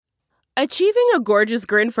Achieving a gorgeous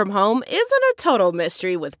grin from home isn't a total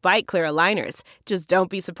mystery with Byte Clear aligners. Just don't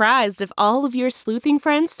be surprised if all of your sleuthing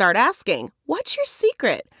friends start asking, "What's your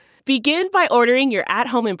secret?" Begin by ordering your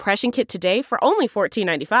at-home impression kit today for only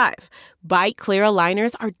 $14.95. Byte Clear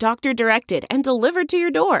aligners are doctor-directed and delivered to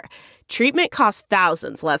your door. Treatment costs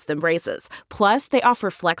thousands less than braces. Plus, they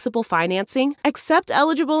offer flexible financing, accept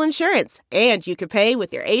eligible insurance, and you can pay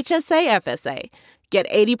with your HSA FSA. Get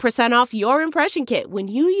 80% off your impression kit when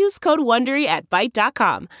you use code WONDERY at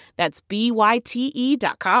Byte.com. That's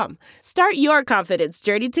BYTE.com. Start your confidence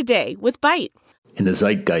journey today with Byte. In the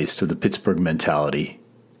zeitgeist of the Pittsburgh mentality,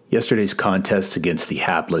 yesterday's contest against the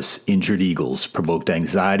hapless, injured Eagles provoked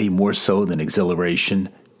anxiety more so than exhilaration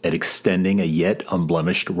at extending a yet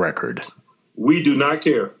unblemished record. We do not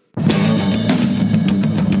care. Go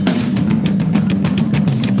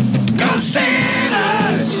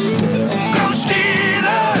Steelers! Go Steelers!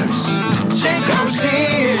 Say go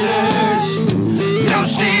Steelers! Go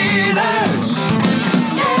Steelers!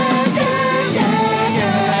 Yeah, yeah, yeah,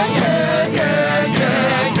 yeah, yeah, yeah,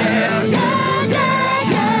 yeah, yeah.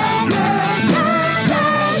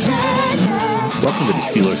 Welcome to the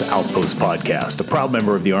Steelers Outpost Podcast, a proud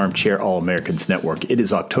member of the Armchair All-Americans Network. It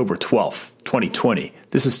is October 12th, 2020.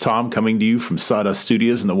 This is Tom coming to you from Sawdust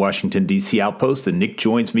Studios in the Washington, D.C. Outpost, and Nick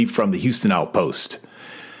joins me from the Houston Outpost.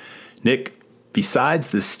 Nick, besides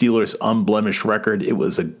the Steelers' unblemished record, it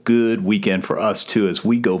was a good weekend for us, too, as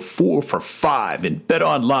we go 4 for 5 in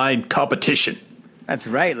BetOnline competition. That's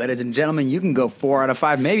right, ladies and gentlemen. You can go 4 out of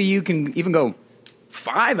 5. Maybe you can even go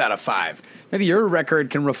 5 out of 5. Maybe your record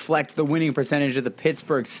can reflect the winning percentage of the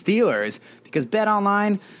Pittsburgh Steelers because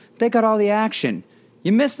BetOnline, they got all the action.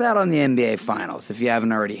 You missed out on the NBA Finals if you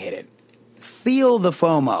haven't already hit it. Feel the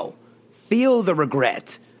FOMO. Feel the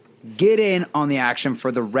regret. Get in on the action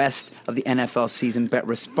for the rest of the NFL season. Bet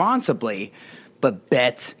responsibly, but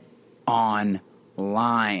bet online.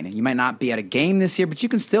 You might not be at a game this year, but you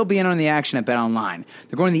can still be in on the action at BetOnline.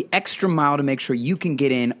 They're going the extra mile to make sure you can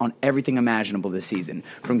get in on everything imaginable this season.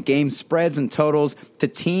 From game spreads and totals to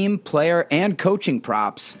team, player, and coaching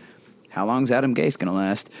props. How long's Adam Gase going to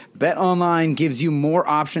last? BetOnline gives you more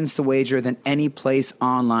options to wager than any place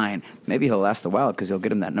online. Maybe he'll last a while because he'll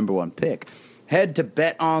get him that number 1 pick. Head to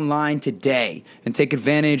BetOnline today and take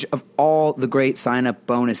advantage of all the great sign-up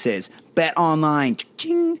bonuses. BetOnline,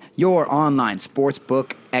 your online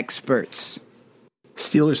sportsbook experts.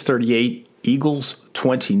 Steelers 38, Eagles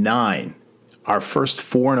 29. Our first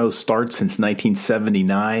 4-0 start since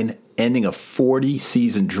 1979, ending a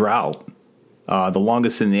 40-season drought, the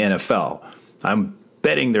longest in the NFL. I'm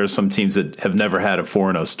betting there are some teams that have never had a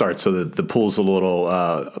 4-0 start, so the pool's a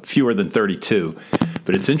little fewer than 32.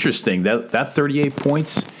 But it's interesting that 38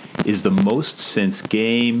 points is the most since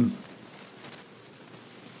game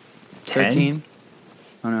 10? 13?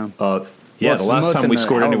 Oh, no. Yeah, the last time we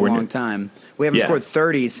scored anywhere near. Long time. We haven't scored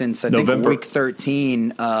 30 since, I think, week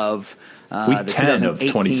 13 of week 10 of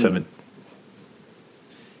 27.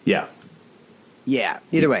 Yeah. Yeah,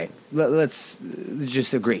 either way, let's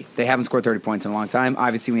just agree. They haven't scored 30 points in a long time.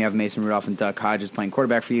 Obviously, when you have Mason Rudolph and Duck Hodges playing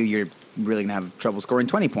quarterback for you, you're really going to have trouble scoring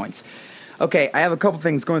 20 points. Okay, I have a couple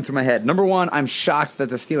things going through my head. Number one, I'm shocked that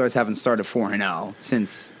the Steelers haven't started 4-0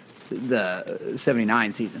 since the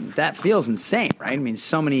 79 season. That feels insane, right? I mean,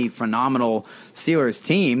 so many phenomenal Steelers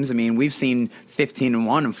teams. I mean, we've seen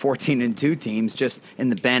 15-1 and 14-2 teams just in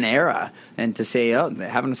the Ben era. And to say, oh, they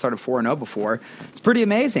haven't started 4-0 before, it's pretty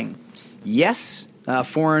amazing. Yes,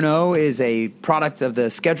 4-0 is a product of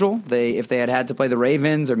the schedule. If they had to play the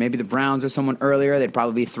Ravens or maybe the Browns or someone earlier, they'd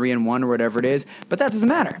probably be 3-1 or whatever it is. But that doesn't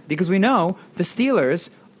matter because we know the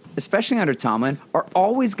Steelers, especially under Tomlin, are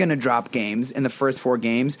always going to drop games in the first 4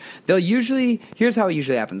 games. Here's how it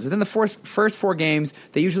usually happens. Within the first 4 games,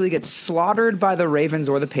 they usually get slaughtered by the Ravens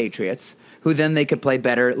or the Patriots, who then they could play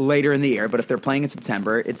better later in the year. But if they're playing in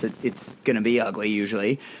September, it's going to be ugly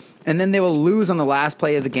usually. And then they will lose on the last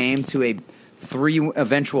play of the game to a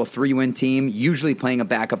eventual 3-win team, usually playing a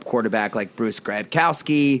backup quarterback like Bruce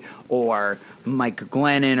Gradkowski or Mike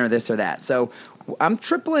Glennon or this or that. So I'm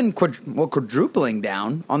quadrupling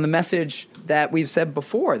down on the message that we've said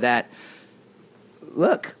before that,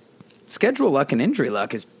 look, schedule luck and injury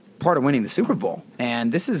luck is part of winning the Super Bowl.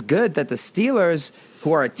 And this is good that the Steelers,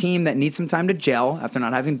 who are a team that needs some time to gel after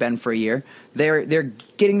not having been for a year, they're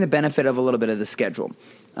getting the benefit of a little bit of the schedule.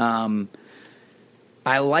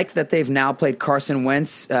 I like that they've now played Carson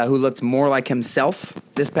Wentz, who looked more like himself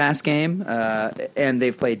this past game, and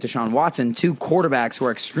they've played Deshaun Watson, 2 quarterbacks who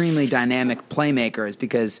are extremely dynamic playmakers,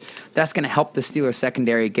 because that's going to help the Steelers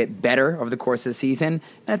secondary get better over the course of the season.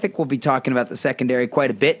 And I think we'll be talking about the secondary quite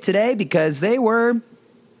a bit today because they were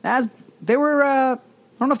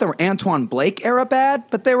don't know if they were Antoine Blake era bad,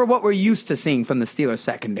 but they were what we're used to seeing from the Steelers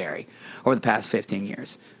secondary over the past 15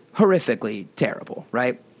 years. Horrifically terrible,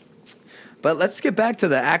 right? But let's get back to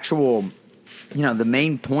the actual, the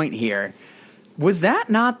main point here. Was that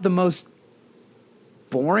not the most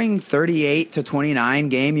boring 38-29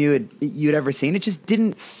 game you'd ever seen? It just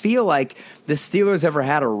didn't feel like the Steelers ever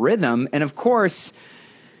had a rhythm. And of course,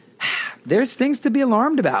 there's things to be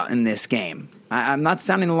alarmed about in this game. I'm not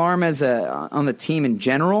sounding alarm on the team in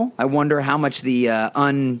general. I wonder how much the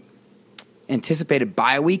unanticipated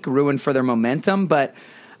bye week ruined for their momentum, but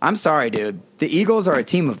I'm sorry, dude. The Eagles are a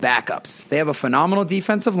team of backups. They have a phenomenal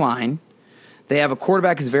defensive line. They have a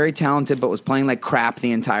quarterback who's very talented but was playing like crap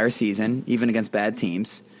the entire season, even against bad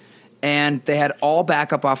teams. And they had all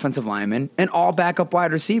backup offensive linemen and all backup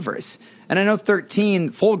wide receivers. And I know 13,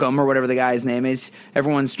 Fulgham or whatever the guy's name is,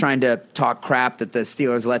 everyone's trying to talk crap that the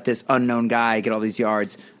Steelers let this unknown guy get all these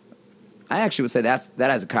yards. I actually would say that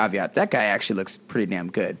has a caveat. That guy actually looks pretty damn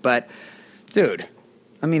good. But, dude,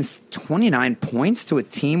 29 points to a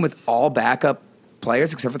team with all backup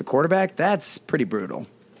players except for the quarterback, that's pretty brutal.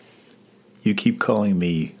 You keep calling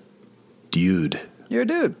me dude. You're a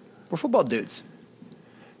dude. We're football dudes.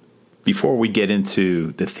 Before we get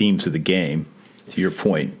into the themes of the game, to your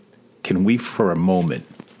point, can we for a moment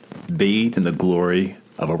bathe in the glory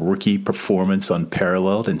of a rookie performance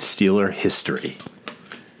unparalleled in Steeler history?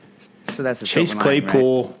 So that's a Chase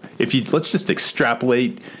Claypool. Right? Let's just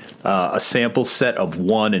extrapolate a sample set of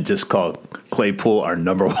one and just call Claypool our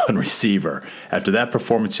number one receiver after that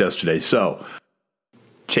performance yesterday. So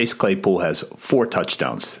Chase Claypool has 4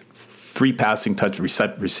 touchdowns, 3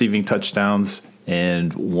 receiving touchdowns,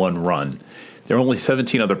 and 1 run. There are only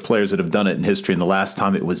 17 other players that have done it in history, and the last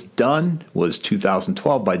time it was done was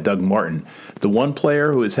 2012 by Doug Martin. The one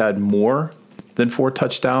player who has had more than 4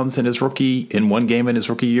 touchdowns in one game in his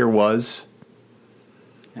rookie year was...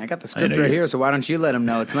 I got the script right here, so why don't you let him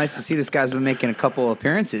know? It's nice to see this guy's been making a couple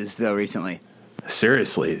appearances, though, recently.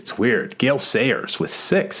 Seriously, it's weird. Gale Sayers with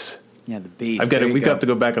 6. Yeah, the beast. We've got to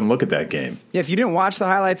go back and look at that game. Yeah, if you didn't watch the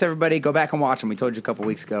highlights, everybody, go back and watch them. We told you a couple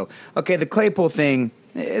weeks ago. Okay, the Claypool thing,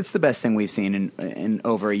 it's the best thing we've seen in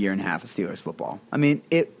over a year and a half of Steelers football. I mean,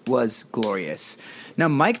 it was glorious. Now,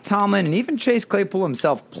 Mike Tomlin and even Chase Claypool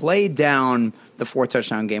himself played down the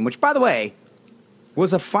 4-touchdown game, which, by the way,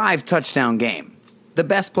 was a 5-touchdown game. The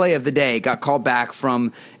best play of the day got called back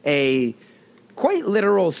from a quite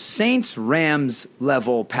literal Saints-Rams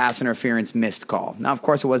level pass interference missed call. Now, of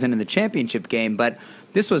course, it wasn't in the championship game, but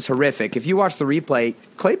this was horrific. If you watch the replay,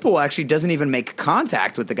 Claypool actually doesn't even make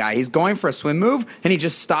contact with the guy. He's going for a swim move, and he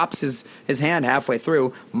just stops his hand halfway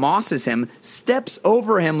through, mosses him, steps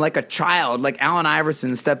over him like a child, like Allen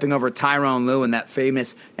Iverson stepping over Tyronn Lue in that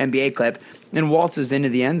famous NBA clip, and waltzes into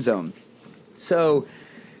the end zone. So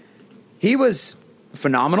he was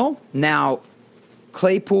phenomenal. Now,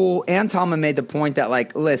 Claypool and Tomlin made the point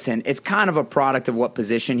that, listen, it's kind of a product of what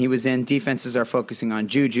position he was in. Defenses are focusing on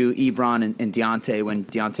Juju, Ebron, and Deontay when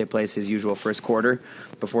Deontay plays his usual first quarter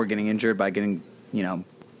before getting injured by getting,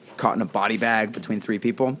 caught in a body bag between 3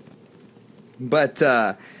 people. But,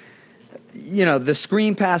 the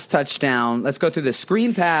screen pass touchdown, let's go through the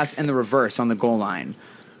screen pass and the reverse on the goal line.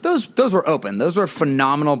 Those were open. Those were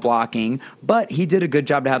phenomenal blocking, but he did a good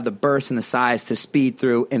job to have the burst and the size to speed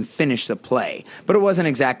through and finish the play. But it wasn't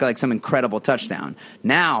exactly like some incredible touchdown.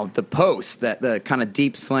 Now, the post, the kind of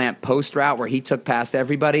deep slant post route where he took past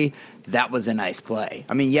everybody, that was a nice play.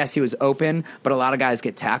 I mean, yes, he was open, but a lot of guys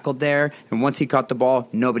get tackled there, and once he caught the ball,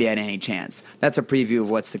 nobody had any chance. That's a preview of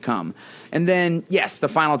what's to come. And then, yes, the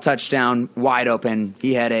final touchdown, wide open.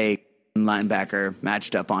 He had a linebacker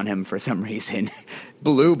matched up on him for some reason,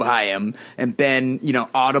 blew by him, and Ben,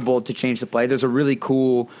 audible to change the play. There's a really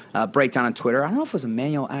cool breakdown on Twitter. I don't know if it was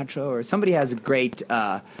Emmanuel Atro or somebody has a great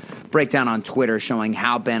breakdown on Twitter showing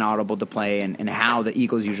how Ben audible to play and how the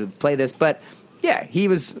Eagles usually play this. But, yeah, he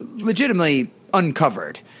was legitimately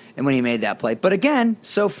uncovered and when he made that play. But, again,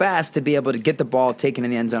 so fast to be able to get the ball, take it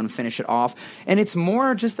in the end zone, and finish it off. And it's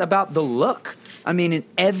more just about the look. I mean, in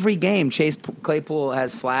every game Chase Claypool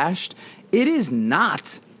has flashed, it is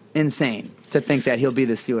not insane to think that he'll be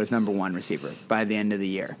the Steelers' number 1 receiver by the end of the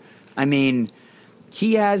year. I mean,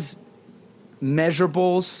 he has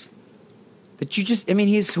measurables that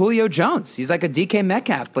he's Julio Jones. He's like a DK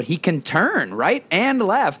Metcalf, but he can turn right and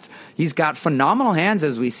left. He's got phenomenal hands,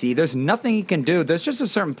 as we see. There's nothing he can do. There's just a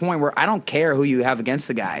certain point where I don't care who you have against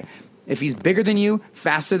the guy. If he's bigger than you,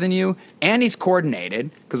 faster than you, and he's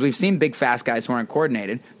coordinated, because we've seen big, fast guys who aren't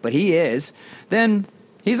coordinated, but he is, then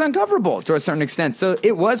he's uncoverable to a certain extent. So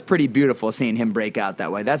it was pretty beautiful seeing him break out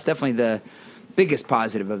that way. That's definitely the biggest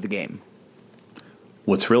positive of the game.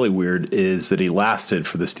 what's really weird is that he lasted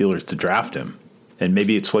for the Steelers to draft him. And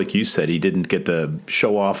maybe it's like you said, he didn't get to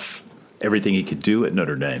show off everything he could do at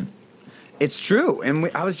Notre Dame. It's true. And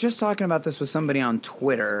I was just talking about this with somebody on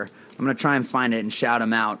Twitter. I'm going to try and find it and shout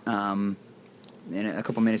him out in a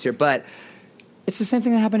couple minutes here. But it's the same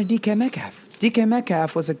thing that happened to DK Metcalf. DK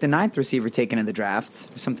Metcalf was like the 9th receiver taken in the draft,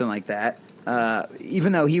 or something like that.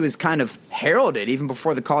 Even though he was kind of heralded even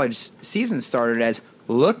before the college season started as,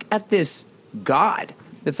 look at this god.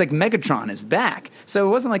 It's like Megatron is back. So it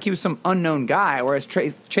wasn't like he was some unknown guy, whereas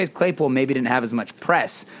Chase Claypool maybe didn't have as much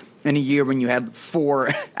press in a year when you had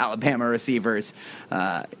 4 Alabama receivers,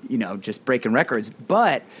 just breaking records.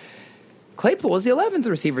 But Claypool was the 11th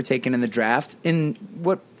receiver taken in the draft in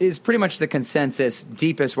what is pretty much the consensus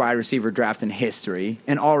deepest wide receiver draft in history.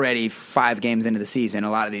 And already 5 games into the season,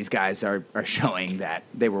 a lot of these guys are showing that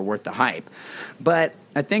they were worth the hype. But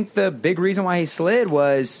I think the big reason why he slid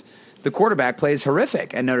was the quarterback plays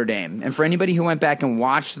horrific at Notre Dame. And for anybody who went back and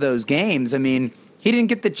watched those games, I mean, he didn't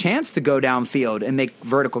get the chance to go downfield and make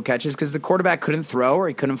vertical catches because the quarterback couldn't throw or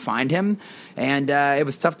he couldn't find him, and it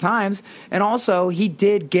was tough times. And also, he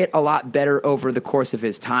did get a lot better over the course of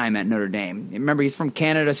his time at Notre Dame. Remember, he's from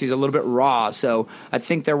Canada, so he's a little bit raw. So I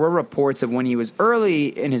think there were reports of when he was early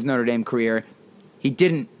in his Notre Dame career, he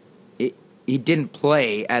didn't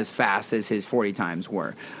play as fast as his 40 times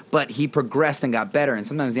were. But he progressed and got better, and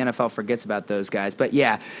sometimes the NFL forgets about those guys. But,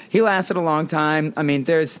 yeah, he lasted a long time. I mean,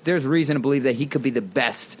 there's reason to believe that he could be the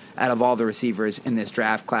best out of all the receivers in this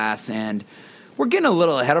draft class. And we're getting a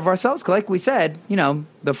little ahead of ourselves. Like we said,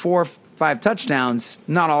 the 4 or 5 touchdowns,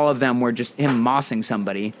 not all of them were just him mossing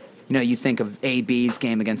somebody. You think of AB's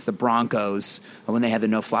game against the Broncos when they had the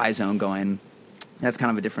no-fly zone going. That's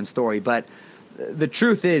kind of a different story. But the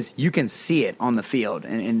truth is, you can see it on the field,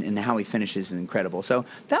 and how he finishes is incredible. So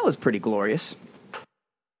that was pretty glorious.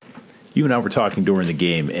 You and I were talking during the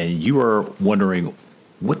game, and you were wondering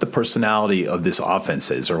what the personality of this offense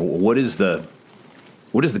is, or what is the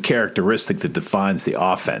characteristic that defines the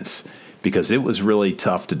offense, because it was really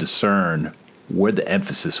tough to discern where the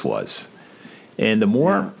emphasis was. And the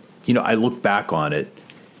more I look back on it,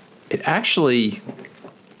 it actually,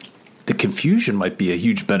 the confusion might be a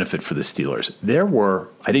huge benefit for the Steelers.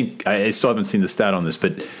 I still haven't seen the stat on this,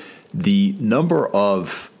 but the number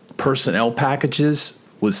of personnel packages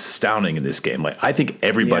was astounding in this game. Like, I think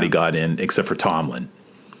everybody got in except for Tomlin.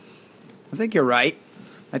 I think you're right.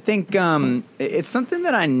 I think it's something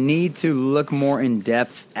that I need to look more in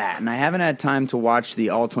depth at, and I haven't had time to watch the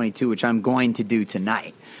All-22, which I'm going to do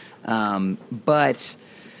tonight. But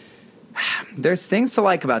there's things to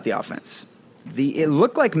like about the offense. It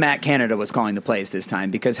looked like Matt Canada was calling the plays this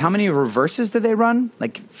time, because how many reverses did they run?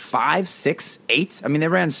 Like 5, 6, 8? I mean, they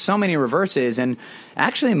ran so many reverses, and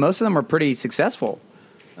actually most of them were pretty successful.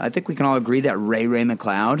 I think we can all agree that Ray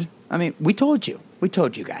McCloud, I mean, we told you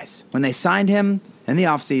guys. When they signed him in the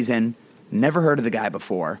offseason, never heard of the guy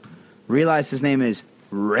before, realized his name is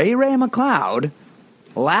Ray McCloud,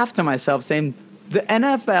 laughed to myself saying, the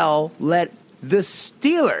NFL let the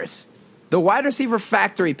Steelers, the wide receiver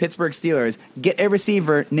factory Pittsburgh Steelers, get a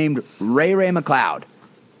receiver named Ray McCloud.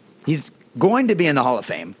 He's going to be in the Hall of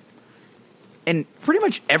Fame. And pretty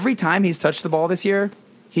much every time he's touched the ball this year,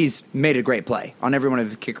 he's made a great play on every one of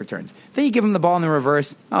his kick returns. Then you give him the ball in the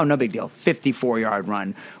reverse, oh, no big deal. 54-yard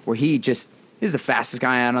run where he's the fastest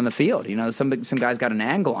guy out on the field. Some guy's got an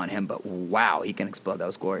angle on him, but wow, he can explode. That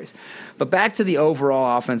was glorious. But back to the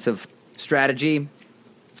overall offensive strategy.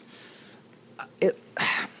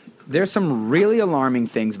 There's some really alarming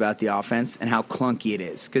things about the offense and how clunky it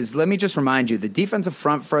is. Because let me just remind you, the defensive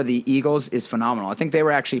front for the Eagles is phenomenal. I think they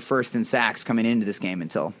were actually first in sacks coming into this game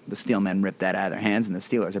until the Steelmen ripped that out of their hands, and the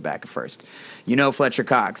Steelers are back at first. Fletcher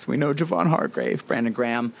Cox. We know Javon Hargrave, Brandon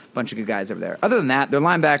Graham, a bunch of good guys over there. Other than that, their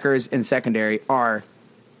linebackers and secondary are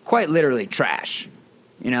quite literally trash.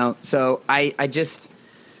 So I'm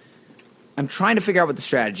trying to figure out what the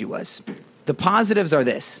strategy was. The positives are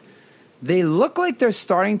this. They look like they're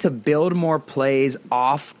starting to build more plays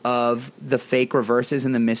off of the fake reverses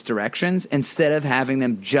and the misdirections instead of having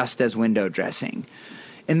them just as window dressing.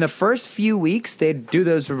 In the first few weeks, they'd do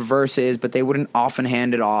those reverses, but they wouldn't often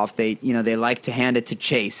hand it off. They like to hand it to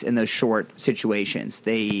Chase in those short situations.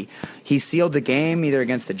 He sealed the game either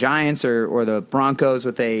against the Giants or the Broncos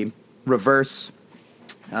with a reverse,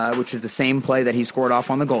 which is the same play that he scored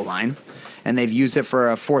off on the goal line, and they've used it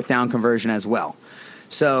for a 4th down conversion as well.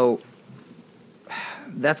 So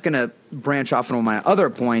that's going to branch off into my other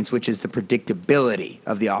points, which is the predictability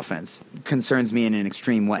of the offense. Concerns me in an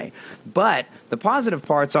extreme way. But the positive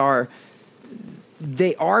parts are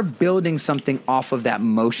they are building something off of that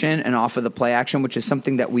motion and off of the play action, which is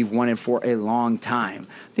something that we've wanted for a long time.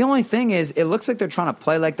 The only thing is, it looks like they're trying to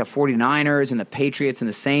play like the 49ers and the Patriots and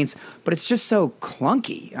the Saints, but it's just so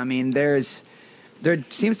clunky. I mean, there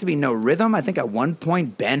seems to be no rhythm. I think at one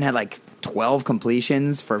point, Ben had like 12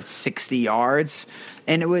 completions for 60 yards.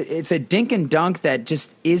 And it's a dink and dunk that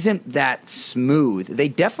just isn't that smooth. They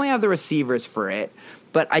definitely have the receivers for it,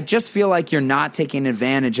 but I just feel like you're not taking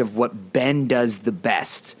advantage of what Ben does the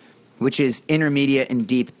best, which is intermediate and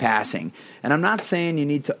deep passing. And I'm not saying you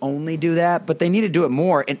need to only do that, but they need to do it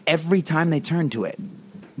more. And every time they turn to it,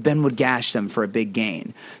 Ben would gash them for a big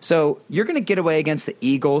gain. So you're going to get away against the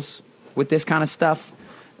Eagles with this kind of stuff.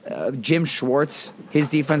 Jim Schwartz, his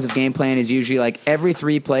defensive game plan is usually like every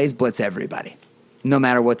 3 plays, blitz everybody, no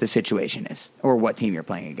matter what the situation is or what team you're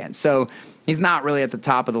playing against. So he's not really at the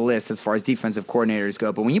top of the list as far as defensive coordinators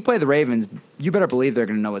go. But when you play the Ravens, you better believe they're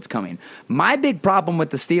going to know what's coming. My big problem with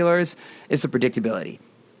the Steelers is the predictability.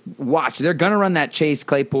 Watch, they're going to run that Chase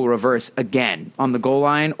Claypool reverse again on the goal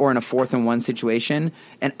line or in a 4th and 1 situation.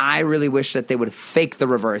 And I really wish that they would fake the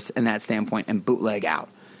reverse in that standpoint and bootleg out.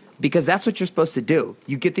 Because that's what you're supposed to do.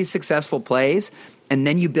 You get these successful plays, and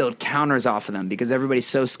then you build counters off of them because everybody's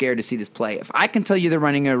so scared to see this play. If I can tell you they're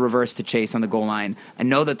running a reverse to Chase on the goal line, I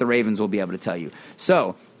know that the Ravens will be able to tell you.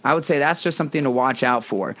 So I would say that's just something to watch out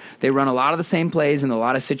for. They run a lot of the same plays in a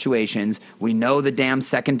lot of situations. We know the damn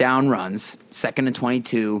second down runs, 2nd and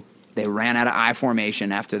 22. They ran out of I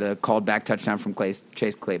formation after the called back touchdown from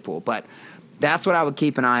Chase Claypool. But that's what I would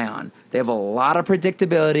keep an eye on. They have a lot of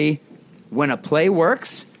predictability. When a play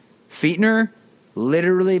works, Fichtner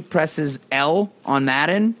literally presses L on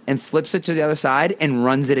Madden and flips it to the other side and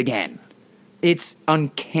runs it again. It's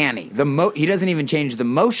uncanny. He doesn't even change the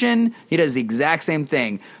motion. He does the exact same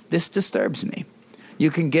thing. This disturbs me.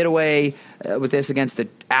 You can get away with this against the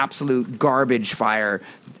absolute garbage fire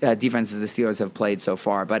defenses the Steelers have played so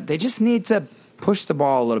far, but they just need to push the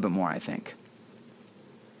ball a little bit more, I think.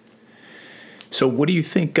 So what do you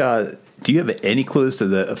think do you have any clues to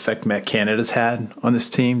the effect Matt Canada's had on this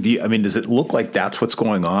team? Does it look like that's what's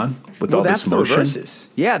going on with all this motion? The reverses.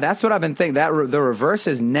 Yeah, that's what I've been thinking. The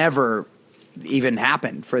reverses never even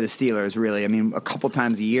happened for the Steelers, really. I mean, a couple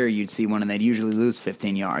times a year you'd see one, and they'd usually lose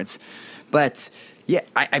 15 yards. But, yeah,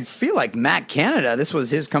 I feel like Matt Canada, this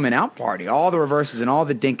was his coming out party. All the reverses and all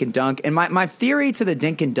the dink and dunk. And my theory to the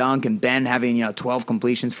dink and dunk and Ben having 12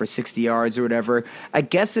 completions for 60 yards or whatever, I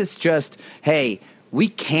guess it's just, hey, we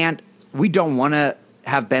don't want to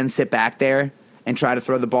have Ben sit back there and try to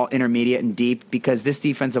throw the ball intermediate and deep because this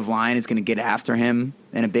defensive line is going to get after him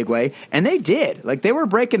in a big way. And they did. Like, they were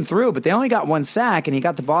breaking through, but they only got 1 sack, and he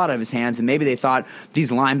got the ball out of his hands. And maybe they thought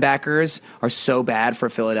these linebackers are so bad for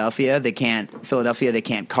Philadelphia, they can't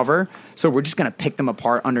cover. So we're just going to pick them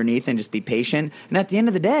apart underneath and just be patient. And at the end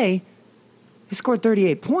of the day, he scored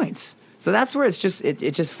 38 points. So that's where it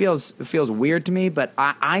just feels weird to me, but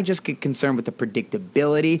I just get concerned with the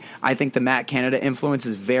predictability. I think the Matt Canada influence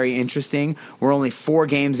is very interesting. We're only 4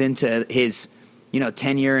 games into his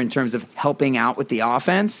tenure in terms of helping out with the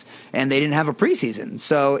offense, and they didn't have a preseason.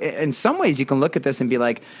 So in some ways you can look at this and be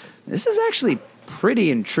like, this is actually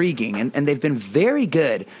pretty intriguing, and they've been very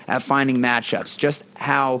good at finding matchups, just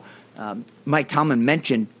how Mike Tomlin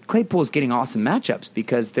mentioned Claypool's getting awesome matchups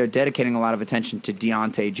because they're dedicating a lot of attention to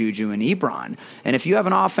Deontay, Juju, and Ebron. And if you have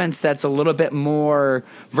an offense that's a little bit more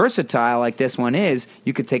versatile like this one is,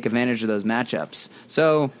 you could take advantage of those matchups.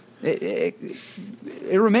 So it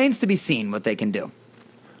remains to be seen what they can do.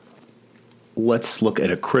 Let's look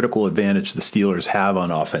at a critical advantage the Steelers have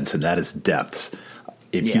on offense, and that is depth.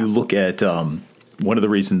 If you look at one of the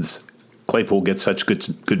reasons Claypool gets such good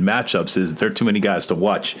matchups is there are too many guys to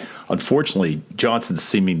watch. Unfortunately, Johnson's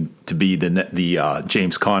seeming to be the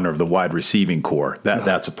James Conner of the wide receiving core.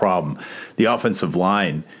 That's a problem. The offensive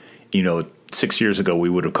line, 6 years ago we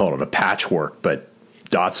would have called it a patchwork, but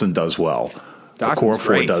Dotson does well.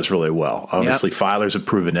 Okorafor does really well. Obviously, Filer's a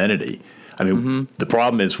proven entity. I mean, the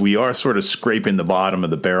problem is we are sort of scraping the bottom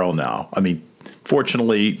of the barrel now. I mean,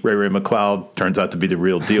 fortunately, Ray McLeod turns out to be the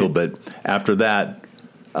real deal, but after that,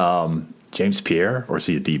 James Pierre, or is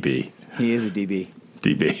he a DB? He is a DB.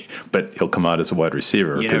 DB, but he'll come out as a wide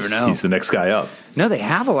receiver because he's the next guy up. No, they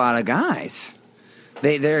have a lot of guys.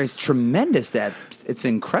 There's tremendous depth. It's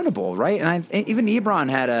incredible, right? And even Ebron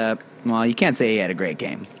had you can't say he had a great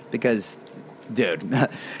game because, dude,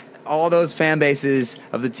 all those fan bases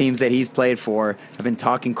of the teams that he's played for have been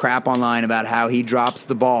talking crap online about how he drops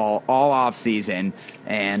the ball all off season,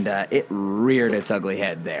 and it reared its ugly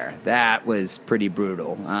head there. That was pretty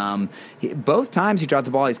brutal. Both times he dropped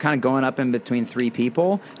the ball, he's kind of going up in between three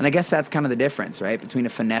people, and I guess that's kind of the difference, right, between a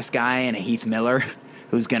finesse guy and a Heath Miller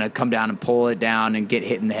who's going to come down and pull it down and get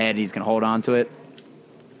hit in the head, and he's going to hold on to it.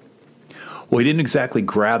 Well, he didn't exactly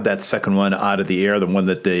grab that second one out of the air, the one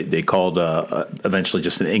that they called eventually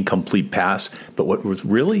just an incomplete pass. But what was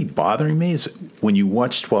really bothering me is when you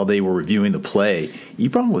watched while they were reviewing the play,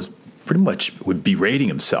 Ebron was pretty much berating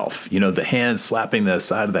himself. You know, the hands slapping the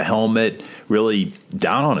side of the helmet, really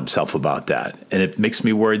down on himself about that. And it makes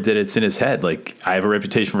me worried that it's in his head. Like, I have a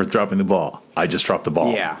reputation for dropping the ball. I just dropped the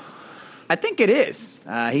ball. Yeah, I think it is.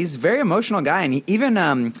 He's a very emotional guy. And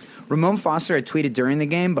even Ramon Foster had tweeted during the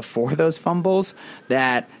game before those fumbles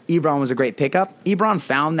that Ebron was a great pickup. Ebron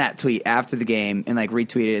found that tweet after the game and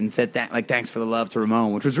retweeted it and said thanks for the love to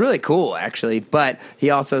Ramon, which was really cool actually. But he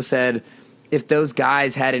also said if those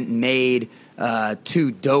guys hadn't made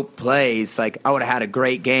two dope plays, I would have had a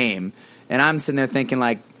great game. And I'm sitting there thinking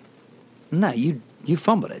no, you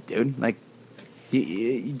fumbled it, dude.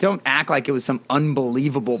 You don't act like it was some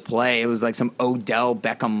unbelievable play. It was some Odell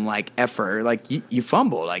Beckham effort. You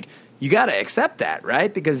fumbled. You got to accept that,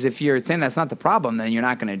 right? Because if you're saying that's not the problem, then you're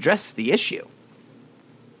not going to address the issue.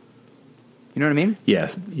 You know what I mean?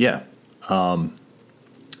 Yes. Yeah.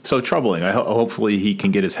 So troubling. Hopefully he can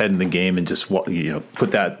get his head in the game and just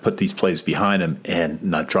put these plays behind him and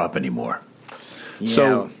not drop anymore. Yeah.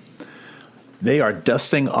 So they are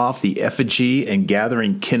dusting off the effigy and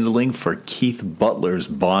gathering kindling for Keith Butler's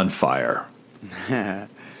bonfire.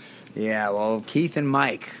 Yeah, well, Keith and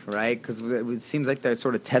Mike, right? Because it seems like they're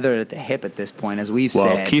sort of tethered at the hip at this point, as we've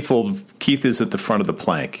said. Well, Keith is at the front of the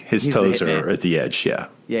plank. His toes are at the edge, yeah.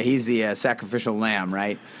 Yeah, he's the sacrificial lamb,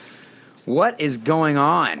 right? What is going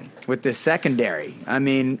on with this secondary? I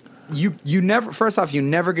mean, you never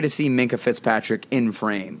get to see Minkah Fitzpatrick in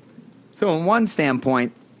frame. So in one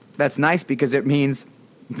standpoint, that's nice because it means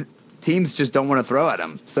teams just don't want to throw at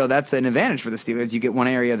him. So that's an advantage for the Steelers. You get one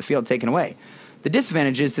area of the field taken away. The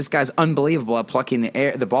disadvantage is this guy's unbelievable at plucking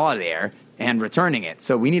the ball out of the air and returning it.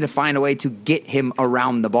 So we need to find a way to get him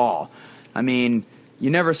around the ball. I mean, you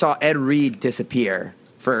never saw Ed Reed disappear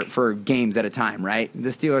for games at a time, right? The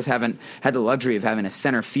Steelers haven't had the luxury of having a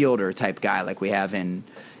center fielder type guy like we have in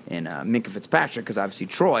Minkah Fitzpatrick, because obviously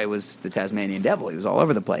Troy was the Tasmanian devil. He was all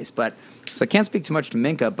over the place. So I can't speak too much to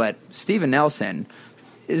Minkah, but Steven Nelson,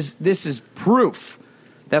 this is proof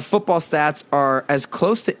that football stats are as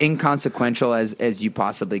close to inconsequential as you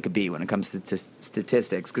possibly could be when it comes to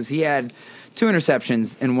statistics, because he had 2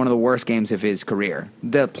 interceptions in one of the worst games of his career.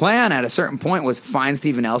 The plan at a certain point was find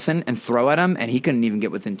Steven Nelson and throw at him, and he couldn't even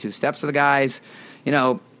get within 2 steps of the guys.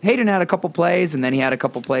 Hayden had a couple plays, and then he had a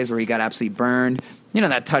couple plays where he got absolutely burned.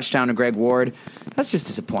 That touchdown to Greg Ward, that's just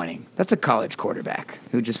disappointing. That's a college quarterback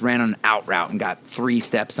who just ran on an out route and got 3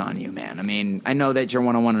 steps on you, man. I mean, I know that you're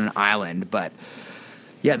one-on-one on an island, but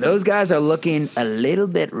yeah, those guys are looking a little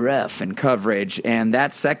bit rough in coverage, and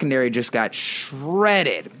that secondary just got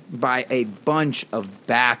shredded by a bunch of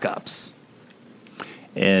backups.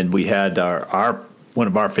 And we had our one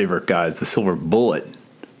of our favorite guys, the Silver Bullet,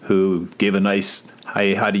 who gave a nice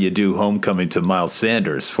how do you do homecoming to Miles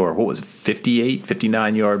Sanders for,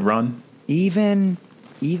 59-yard run? Even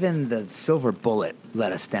the Silver Bullet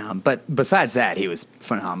let us down. But besides that, he was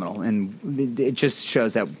phenomenal, and it just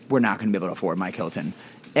shows that we're not going to be able to afford Mike Hilton.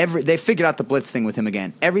 They figured out the blitz thing with him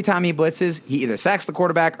again. Every time he blitzes, he either sacks the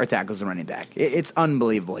quarterback or tackles the running back. It's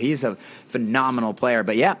unbelievable. He's a phenomenal player.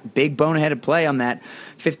 But yeah, big boneheaded play on that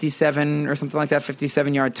 57 or something like that,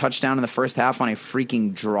 57-yard touchdown in the first half on a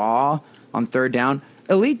freaking draw on 3rd down.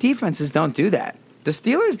 Elite defenses don't do that. The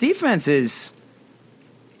Steelers' defense they're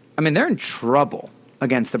in trouble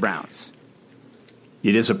against the Browns.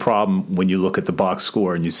 It is a problem when you look at the box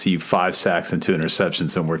score and you see 5 sacks and 2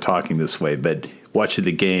 interceptions, and we're talking this way. But watching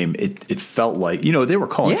the game, it felt like, they were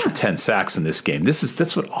calling for 10 sacks in this game.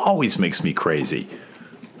 That's what always makes me crazy.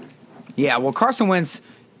 Yeah, well, Carson Wentz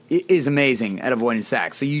is amazing at avoiding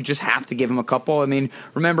sacks, so you just have to give him a couple. I mean,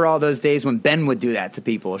 remember all those days when Ben would do that to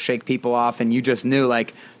people, shake people off, and you just knew,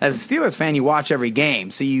 as a Steelers fan, you watch every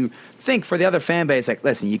game, so you think for the other fan base,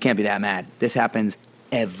 listen, you can't be that mad. This happens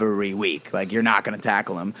every week. You're not going to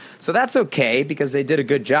tackle him. So that's okay because they did a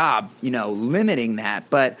good job, limiting that.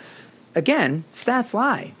 But again, stats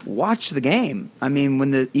lie. Watch the game. I mean,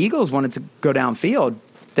 when the Eagles wanted to go downfield,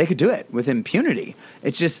 they could do it with impunity.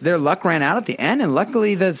 It's just their luck ran out at the end, and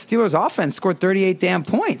luckily the Steelers' offense scored 38 damn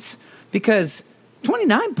points, because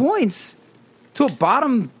 29 points to a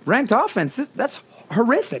bottom-ranked offense, that's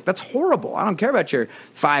horrific. That's horrible. I don't care about your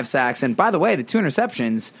 5 sacks. And by the way, the 2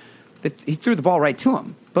 interceptions, he threw the ball right to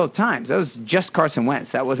him both times. That was just Carson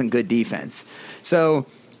Wentz. That wasn't good defense. So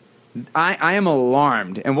I am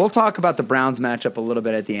alarmed. And we'll talk about the Browns matchup a little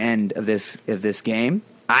bit at the end of this game.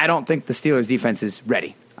 I don't think the Steelers defense is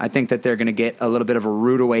ready. I think that they're going to get a little bit of a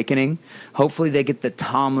rude awakening. Hopefully they get the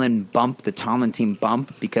Tomlin team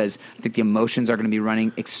bump, because I think the emotions are going to be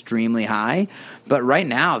running extremely high. But right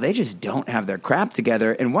now, they just don't have their crap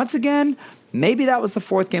together. And once again, maybe that was the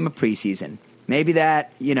 4th game of preseason. Maybe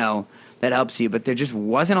that, that helps you. But there just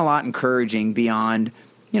wasn't a lot encouraging beyond,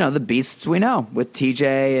 the beasts we know. With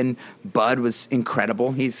TJ and Bud was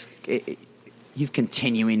incredible. He's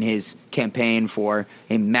continuing his campaign for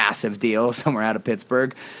a massive deal somewhere out of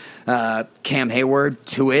Pittsburgh. Cam Hayward,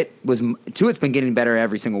 Tuitt's been getting better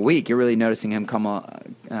every single week. You're really noticing him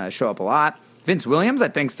show up a lot. Vince Williams, I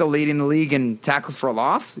think, still leading the league in tackles for a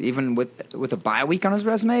loss, even with a bye week on his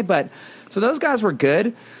resume. But so those guys were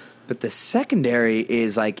good, but the secondary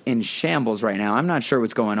is like in shambles right now. I'm not sure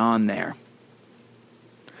what's going on there.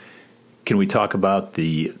 Can we talk about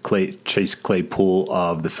the Chase Claypool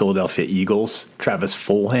of the Philadelphia Eagles, Travis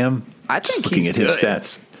Fulham? I think just looking he's at his good.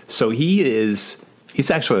 stats. So he's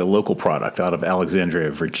actually a local product out of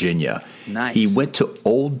Alexandria, Virginia. Nice. He went to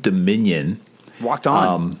Old Dominion. Walked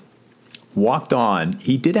on.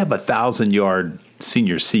 He did have a 1,000-yard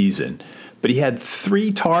senior season, but he had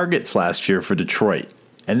 3 targets last year for Detroit.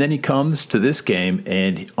 And then he comes to this game,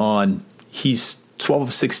 and he's 12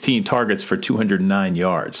 of 16 targets for 209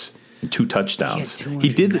 yards. 2 touchdowns. He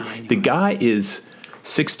did. The guy is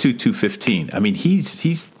 6'2", 215. I mean,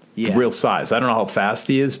 he's the real size. I don't know how fast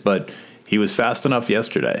he is, but he was fast enough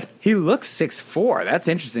yesterday. He looks 6'4". That's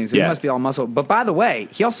interesting. So he must be all muscle. But by the way,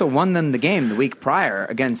 he also won them the game the week prior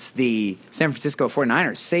against the San Francisco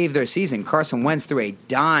 49ers. Saved their season. Carson Wentz threw a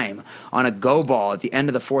dime on a go ball at the end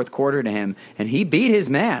of the 4th quarter to him, and he beat his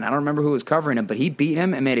man. I don't remember who was covering him, but he beat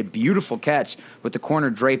him and made a beautiful catch with the corner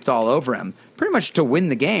draped all over him, pretty much to win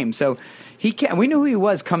the game. So we knew who he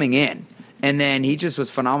was coming in. And then he just was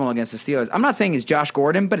phenomenal against the Steelers. I'm not saying he's Josh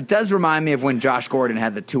Gordon, but it does remind me of when Josh Gordon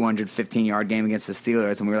had the 215-yard game against the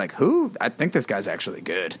Steelers, and we were like, who? I think this guy's actually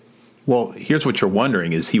good. Well, here's what you're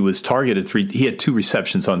wondering is he was targeted he had 2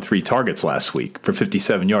 receptions on 3 targets last week for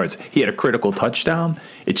 57 yards. He had a critical touchdown.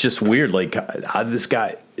 It's just weird, like, how is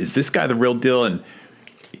this guy the real deal? And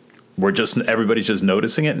everybody's just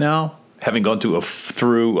noticing it now, having gone through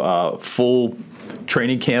full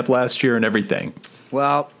training camp last year and everything.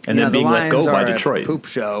 Well, and then being let go by A Detroit. poop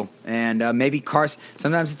show, and maybe Carson.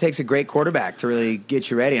 Sometimes it takes a great quarterback to really get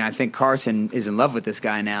you ready, and I think Carson is in love with this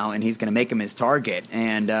guy now, and he's going to make him his target.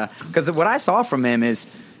 And because what I saw from him is,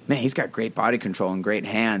 man, he's got great body control and great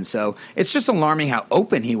hands. So it's just alarming how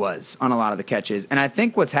open he was on a lot of the catches. And I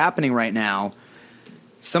think what's happening right now,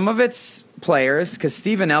 some of it's players, because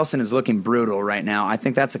Steven Nelson is looking brutal right now. I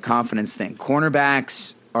think that's a confidence thing.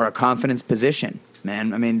 Cornerbacks are a confidence position,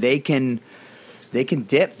 man. I mean, they can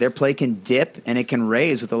dip. Their play can dip, and it can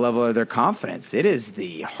raise with the level of their confidence. It is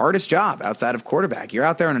the hardest job outside of quarterback. You're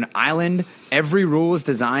out there on an island. Every rule is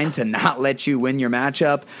designed to not let you win your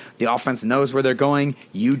matchup. The offense knows where they're going.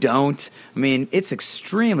 You don't. I mean, it's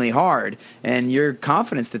extremely hard, and your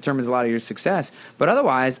confidence determines a lot of your success. But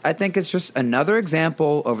otherwise, I think it's just another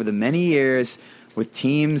example over the many years with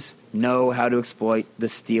teams know how to exploit the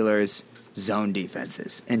Steelers' zone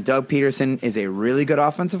defenses. And Doug Peterson is a really good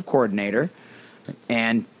offensive coordinator.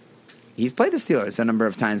 And he's played the Steelers a number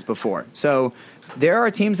of times before. So there are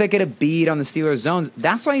teams that get a bead on the Steelers' zones.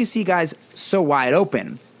 That's why you see guys so wide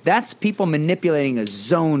open. That's people manipulating a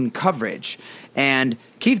zone coverage. And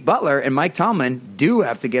Keith Butler and Mike Tomlin do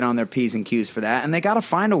have to get on their P's and Q's for that. And they got to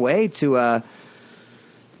find a way to,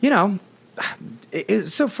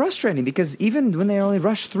 it's so frustrating because even when they only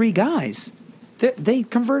rushed 3 guys, they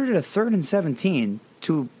converted a 3rd and 17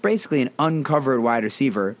 to basically an uncovered wide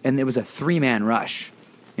receiver, and it was a 3-man rush.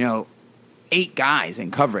 8 guys in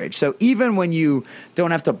coverage. So even when you don't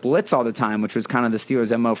have to blitz all the time, which was kind of the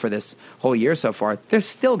Steelers' MO for this whole year so far, there's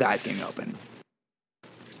still guys getting open.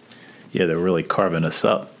 Yeah, they're really carving us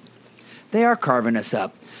up. They are carving us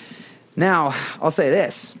up. Now, I'll say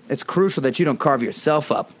this. It's crucial that you don't carve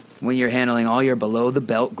yourself up when you're handling all your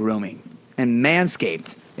below-the-belt grooming. And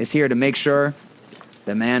Manscaped is here to make sure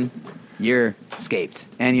that, man, you're scaped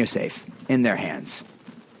and you're safe in their hands.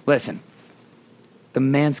 Listen, the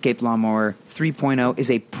Manscaped Lawnmower 3.0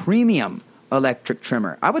 is a premium electric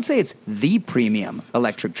trimmer. I would say it's the premium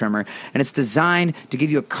electric trimmer, and it's designed to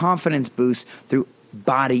give you a confidence boost through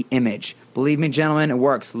body image. Believe me, gentlemen, it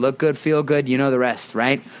works. Look good, feel good, you know the rest,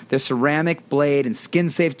 right? Their ceramic blade and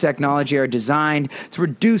skin-safe technology are designed to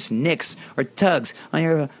reduce nicks or tugs on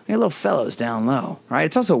your little fellows down low, right?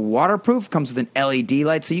 It's also waterproof, comes with an LED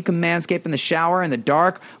light, so you can manscape in the shower, in the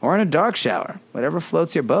dark, or in a dark shower, whatever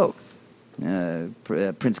floats your boat.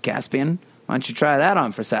 Prince Caspian, why don't you try that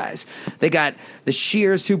on for size? They got the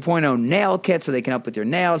Shears 2.0 nail kit so they can help with your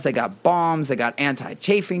nails. They got balms. They got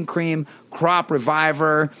anti-chafing cream, crop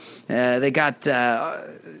reviver. They got,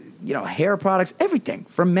 hair products, everything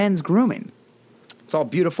for men's grooming. It's all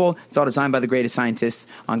beautiful. It's all designed by the greatest scientists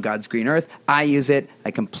on God's green earth. I use it.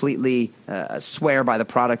 I completely swear by the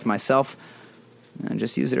product myself. I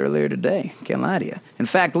just used it earlier today. Can't lie to you. In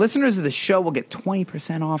fact, listeners of the show will get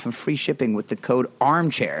 20% off and free shipping with the code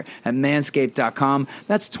ARMCHAIR at manscaped.com.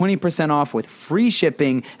 That's 20% off with free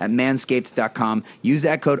shipping at manscaped.com. Use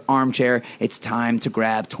that code ARMCHAIR. It's time to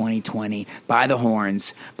grab 2020 by the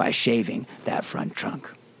horns by shaving that front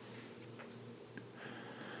trunk.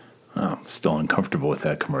 Oh, I'm still uncomfortable with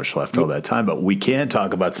that commercial after all that time, but we can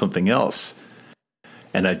talk about something else.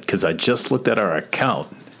 And because I just looked at our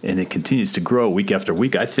account, and it continues to grow week after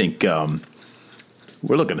week. I think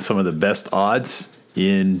we're looking at some of the best odds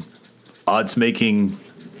in odds-making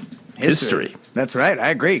history. That's right. I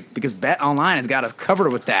agree, because Bet Online has got us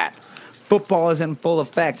covered with that. Football is in full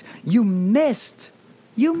effect. You missed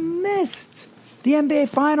the NBA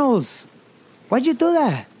Finals. Why'd you do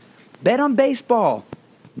that? Bet on baseball.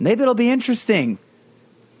 Maybe it'll be interesting.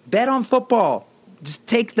 Bet on football. Just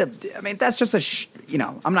take that's just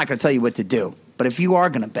I'm not going to tell you what to do. But if you are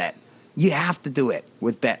going to bet, you have to do it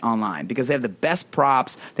with Bet Online because they have the best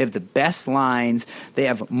props, they have the best lines, they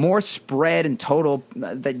have more spread and total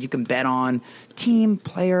that you can bet on, team,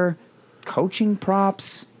 player, coaching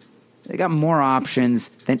props. They got more options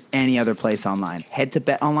than any other place online. Head to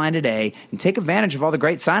Bet Online today and take advantage of all the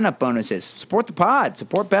great sign-up bonuses. Support the pod.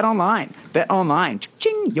 Support Bet Online. Bet Online.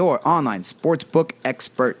 Ching, your online sportsbook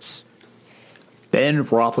experts. Ben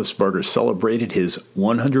Roethlisberger celebrated his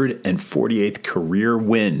 148th career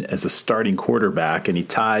win as a starting quarterback, and he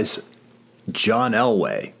ties John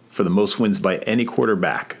Elway for the most wins by any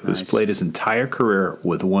quarterback who's played his entire career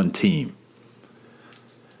with one team.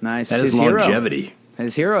 Nice. That is longevity.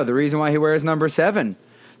 His hero, the reason why he wears number 7.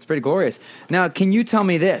 It's pretty glorious. Now, can you tell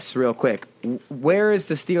me this real quick? Where is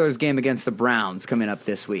the Steelers game against the Browns coming up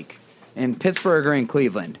this week? In Pittsburgh or in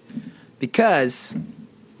Cleveland? Because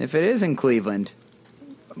if it is in Cleveland,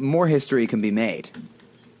 more history can be made.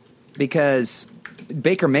 Because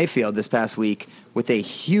Baker Mayfield this past week, with a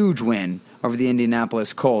huge win over the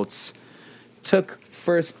Indianapolis Colts, took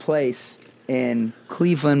first place in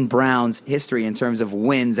Cleveland Browns history in terms of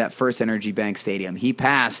wins at First Energy Bank Stadium. He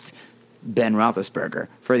passed Ben Roethlisberger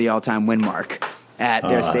for the all-time win mark at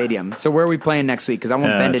their stadium. So where are we playing next week? Because I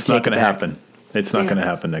want Ben to take it back. It's not going to happen. It's not going to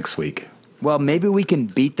happen next week. Well, maybe we can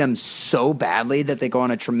beat them so badly that they go on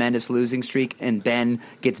a tremendous losing streak and Ben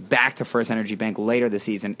gets back to First Energy Bank later this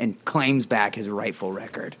season and claims back his rightful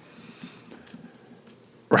record.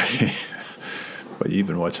 Right. But you've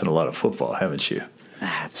been watching a lot of football, haven't you?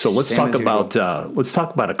 So let's talk about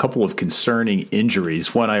a couple of concerning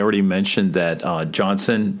injuries. One, I already mentioned that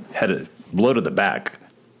Johnson had a blow to the back.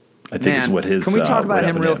 I think is what his. Can we talk about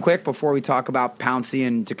him real quick before we talk about Pouncey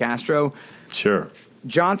and DeCastro? Sure.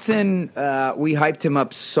 Johnson, we hyped him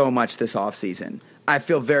up so much this offseason. I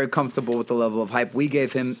feel very comfortable with the level of hype we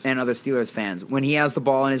gave him and other Steelers fans. When he has the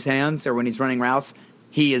ball in his hands or when he's running routes,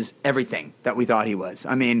 he is everything that we thought he was.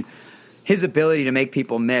 I mean, his ability to make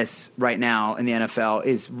people miss right now in the NFL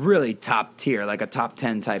is really top tier, like a top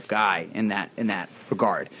 10 type guy in that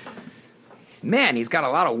regard. Man, he's got a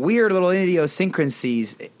lot of weird little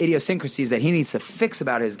idiosyncrasies that he needs to fix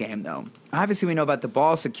about his game, though. Obviously, we know about the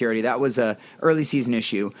ball security. That was a early season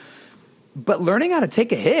issue. But learning how to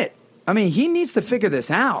take a hit, I mean, he needs to figure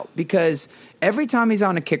this out because every time he's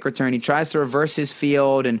on a kick return, he tries to reverse his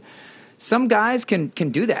field, and some guys can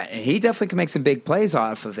do that, and he definitely can make some big plays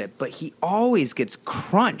off of it, but he always gets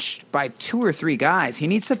crunched by 2 or 3 guys. He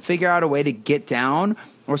needs to figure out a way to get down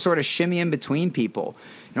or sort of shimmy in between people.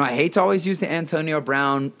 You know, I hate to always use the Antonio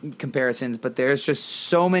Brown comparisons, but there's just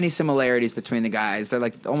so many similarities between the guys. They're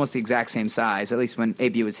like almost the exact same size, at least when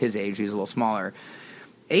AB was his age, he was a little smaller.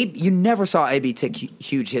 You never saw AB take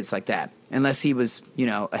huge hits like that unless he was,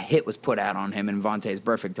 a hit was put out on him and Vontaze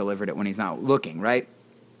Burfict delivered it when he's not looking, right?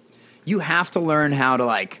 You have to learn how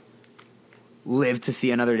to, live to see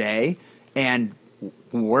another day. And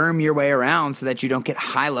worm your way around so that you don't get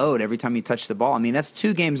high load every time you touch the ball. I mean, that's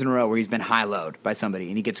 2 games in a row where he's been high load by somebody,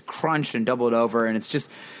 and he gets crunched and doubled over, and it's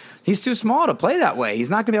just he's too small to play that way. He's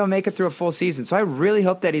not going to be able to make it through a full season. So I really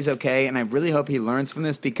hope that he's okay, and I really hope he learns from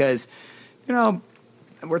this because,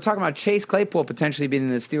 we're talking about Chase Claypool potentially being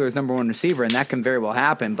the Steelers' number 1 receiver, and that can very well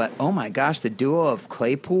happen. But, oh, my gosh, the duo of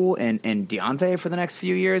Claypool and Deontay for the next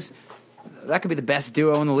few years, that could be the best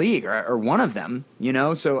duo in the league or one of them,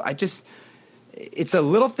 So it's a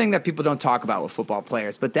little thing that people don't talk about with football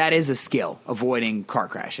players, but that is a skill, avoiding car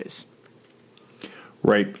crashes.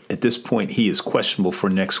 Right. At this point, he is questionable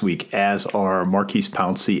for next week, as are Marquise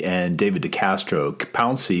Pouncey and David DeCastro.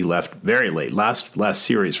 Pouncey left very late, last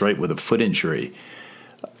series, right, with a foot injury.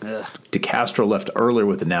 DeCastro left earlier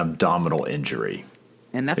with an abdominal injury.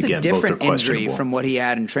 And that's a different injury from what he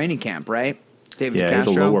had in training camp, right? David DeCastro? Yeah,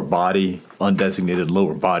 he had a undesignated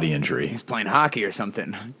lower body injury. He's playing hockey or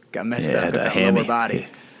something. Got messed up with that lower body.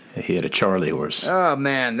 He had a Charlie horse. Oh,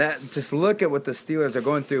 man. Just look at what the Steelers are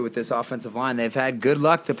going through with this offensive line. They've had good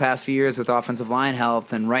luck the past few years with offensive line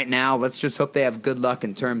health, and right now, let's just hope they have good luck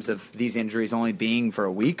in terms of these injuries only being for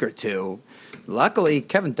a week or 2. Luckily,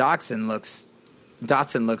 Kevin Dotson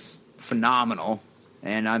looks phenomenal,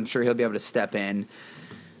 and I'm sure he'll be able to step in.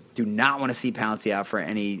 Do not want to see Pouncey out for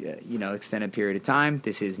any extended period of time.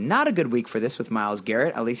 This is not a good week for this with Myles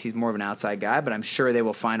Garrett. At least he's more of an outside guy, but I'm sure they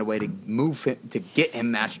will find a way to move him, to get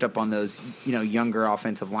him matched up on those younger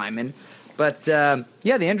offensive linemen. But the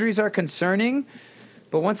injuries are concerning.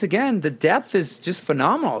 But once again, the depth is just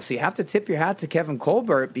phenomenal. So you have to tip your hat to Kevin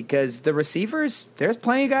Colbert because the receivers, there's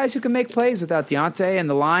plenty of guys who can make plays without Deontay, and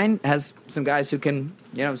the line has some guys who can,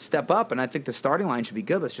 step up. And I think the starting line should be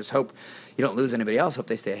good. Let's just hope you don't lose anybody else. Hope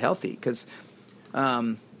they stay healthy because, a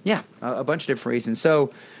bunch of different reasons.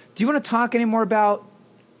 So do you want to talk any more about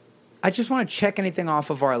 – I just want to check anything off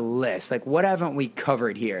of our list. Like, what haven't we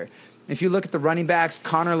covered here? If you look at the running backs,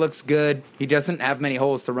 Connor looks good. He doesn't have many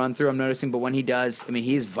holes to run through, I'm noticing, but when he does,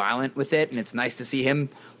 he's violent with it, and it's nice to see him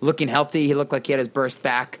looking healthy. He looked like he had his burst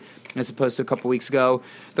back as opposed to a couple weeks ago.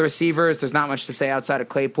 The receivers, there's not much to say outside of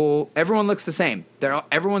Claypool. Everyone looks the same.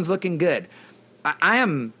 Everyone's looking good.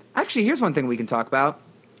 Actually, here's one thing we can talk about.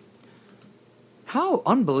 How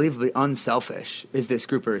unbelievably unselfish is this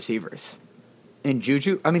group of receivers? And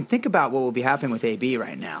Juju, think about what will be happening with AB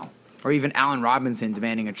right now. Or even Allen Robinson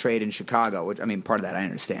demanding a trade in Chicago. Which, part of that I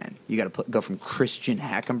understand. You got to go from Christian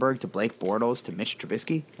Hackenberg to Blake Bortles to Mitch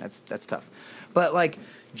Trubisky. That's tough. But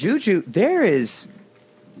Juju, there is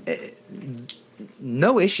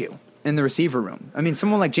no issue in the receiver room.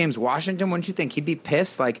 Someone like James Washington, wouldn't you think he'd be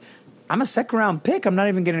pissed? I'm a second-round pick. I'm not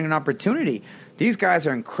even getting an opportunity. These guys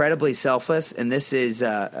are incredibly selfless, and this is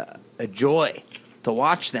a joy to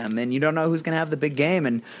watch them. And you don't know who's going to have the big game.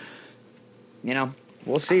 And,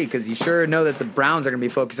 we'll see, because you sure know that the Browns are going to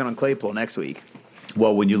be focusing on Claypool next week.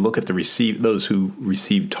 Well, when you look at those who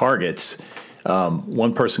receive targets,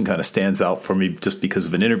 one person kind of stands out for me just because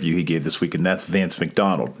of an interview he gave this week, and that's Vance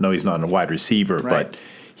McDonald. No, he's not a wide receiver, right. But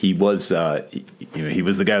he was he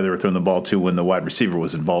was the guy they were throwing the ball to when the wide receiver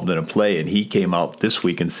was involved in a play, and he came out this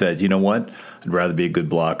week and said, you know what, I'd rather be a good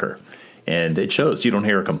blocker. And it shows. You don't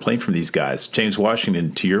hear a complaint from these guys. James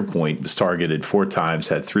Washington, to your point, was targeted 4 times,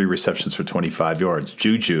 had 3 receptions for 25 yards.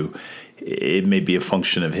 Juju, it may be a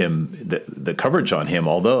function of him, the coverage on him,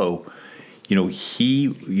 although,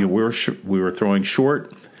 we were throwing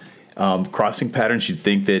short crossing patterns. You'd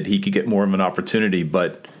think that he could get more of an opportunity,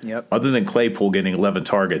 but other than Claypool getting 11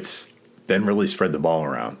 targets, Ben really spread the ball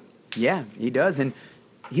around. Yeah, he does. And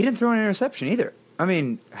he didn't throw an interception either.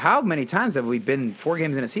 How many times have we been 4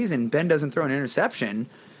 games in a season, Ben doesn't throw an interception?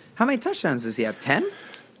 How many touchdowns does he have? 10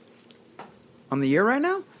 on the year right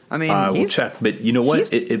now? We'll check. But you know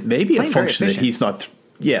what? It may be a function that he's not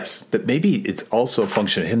yes, but maybe it's also a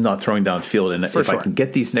function of him not throwing downfield. And if I can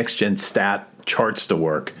get these next-gen stat charts to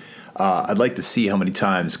work, I'd like to see how many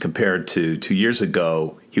times compared to 2 years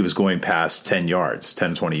ago he was going past 10 yards,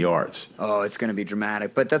 10, 20 yards. Oh, it's going to be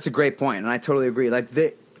dramatic. But that's a great point, and I totally agree.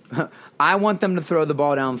 I want them to throw the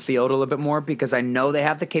ball downfield a little bit more because I know they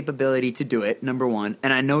have the capability to do it, number one,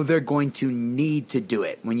 and I know they're going to need to do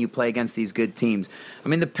it when you play against these good teams.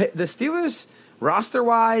 The Steelers,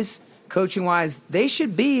 roster-wise, coaching-wise, they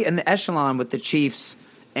should be in the echelon with the Chiefs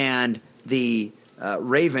and the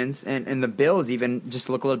Ravens and the Bills even just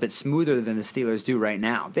look a little bit smoother than the Steelers do right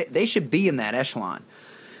now. They should be in that echelon.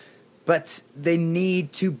 But they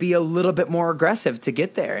need to be a little bit more aggressive to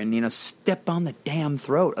get there and, step on the damn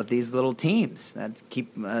throat of these little teams that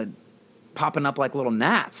keep popping up like little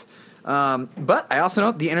gnats. But I also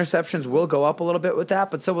know the interceptions will go up a little bit with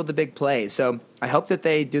that, but so will the big plays. So I hope that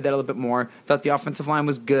they do that a little bit more. Thought the offensive line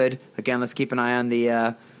was good. Again, let's keep an eye on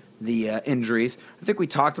the injuries. I think we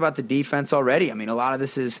talked about the defense already. I mean, a lot of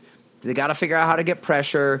this is they got to figure out how to get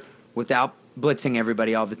pressure without blitzing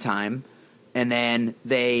everybody all the time. And then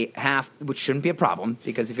they have, which shouldn't be a problem,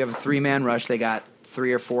 because if you have a 3-man rush, they got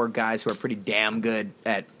 3 or 4 guys who are pretty damn good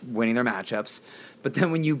at winning their matchups. But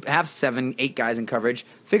then when you have 7, 8 guys in coverage,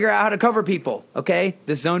 figure out how to cover people, okay?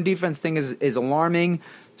 This zone defense thing is alarming.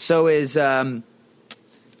 So is, what's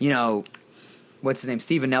his name,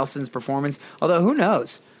 Steven Nelson's performance. Although, who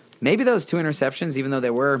knows? Maybe those 2 interceptions, even though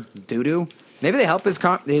they were doo-doo, maybe they help his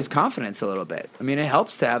confidence a little bit. I mean, it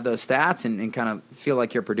helps to have those stats and kind of feel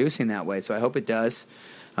like you're producing that way. So I hope it does.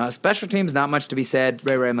 Special teams, not much to be said.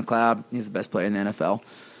 Ray McLeod, he's the best player in the NFL.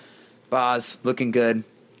 Boz, looking good.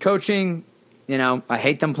 Coaching, I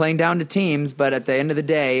hate them playing down to teams, but at the end of the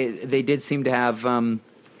day, they did seem to have,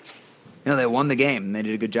 they won the game, and they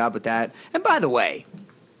did a good job with that. And by the way,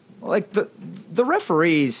 like the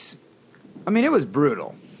referees, I mean, it was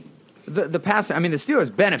brutal. The pass, I mean, the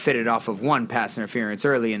Steelers benefited off of one pass interference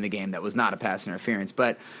early in the game that was not a pass interference,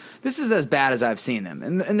 but this is as bad as I've seen them.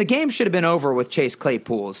 And the game should have been over with Chase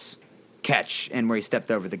Claypool's catch and where he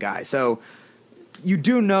stepped over the guy. So you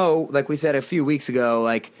do know, like we said a few weeks ago,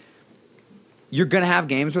 like you're going to have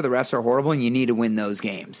games where the refs are horrible and you need to win those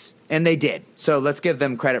games. And they did. So let's give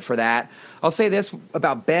them credit for that. I'll say this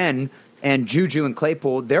about Ben and Juju and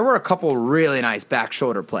Claypool, there were a couple really nice back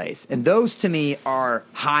shoulder plays. And those, to me, are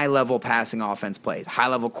high-level passing offense plays.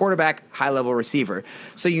 High-level quarterback, high-level receiver.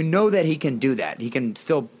 So you know that he can do that. He can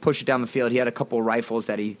still push it down the field. He had a couple rifles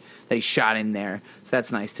that he shot in there. So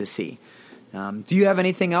that's nice to see. Do you have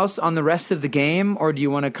anything else on the rest of the game, or do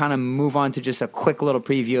you want to kind of move on to just a quick little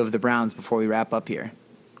preview of the Browns before we wrap up here?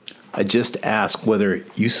 I just asked whether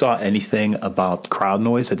you saw anything about crowd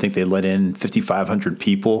noise. I think they let in 5,500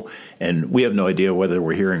 people, and we have no idea whether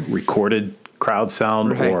we're hearing recorded crowd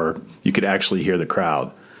sound or you could actually hear the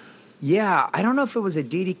crowd. Yeah, I don't know if it was a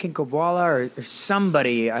Didi Kinkawala or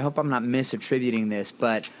somebody. I hope I'm not misattributing this,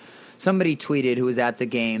 but somebody tweeted who was at the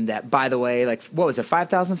game that, by the way, like, what was it,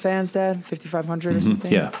 5,000 fans, Dad? 5,500 or something?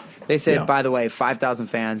 Yeah. They said, by the way, 5,000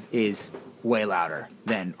 fans is way louder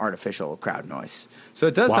than artificial crowd noise. So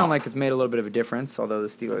it does sound like it's made a little bit of a difference, although the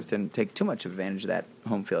Steelers didn't take too much advantage of that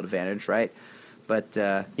home field advantage, right? But,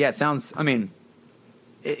 it sounds, I mean,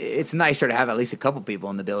 it's nicer to have at least a couple people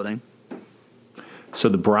in the building. So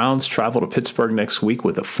the Browns travel to Pittsburgh next week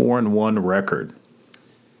with a 4-1 record.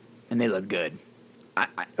 And they look good.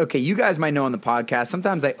 Okay, you guys might know on the podcast,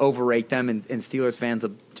 sometimes I overrate them, and Steelers fans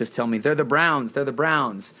will just tell me, they're the Browns.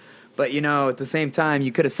 But, at the same time,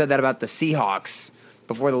 you could have said that about the Seahawks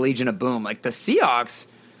before the Legion of Boom. Like, the Seahawks,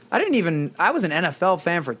 I was an NFL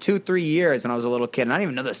fan for 2-3 years when I was a little kid, and I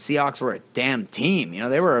didn't even know the Seahawks were a damn team.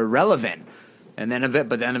 They were irrelevant. But then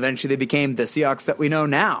eventually they became the Seahawks that we know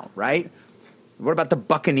now, right? What about the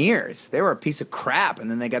Buccaneers? They were a piece of crap, and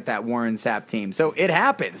then they got that Warren Sapp team. So it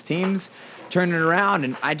happens. Teams turn it around,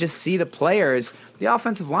 and I just see the players. The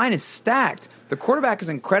offensive line is stacked. The quarterback is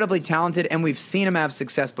incredibly talented, and we've seen him have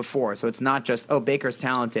success before. So it's not just, Baker's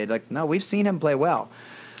talented. Like, no, we've seen him play well.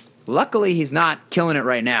 Luckily, he's not killing it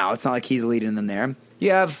right now. It's not like he's leading them there.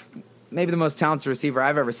 You have maybe the most talented receiver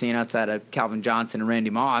I've ever seen outside of Calvin Johnson and Randy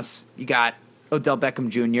Moss. You got Odell Beckham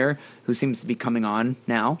Jr., who seems to be coming on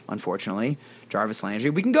now, unfortunately. Jarvis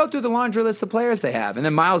Landry. We can go through the laundry list of players they have. And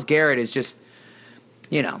then Myles Garrett is just,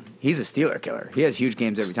 he's a Steeler killer. He has huge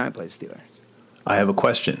games every time he plays Steelers. I have a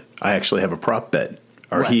question. I actually have a prop bet.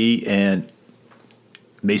 Are he and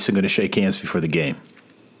Mason going to shake hands before the game?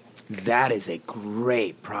 That is a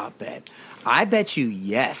great prop bet. I bet you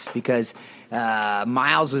yes, because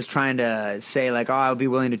Miles was trying to say, like, I'll be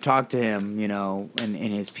willing to talk to him,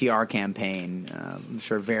 in his PR campaign. I'm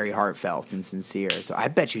sure very heartfelt and sincere. So I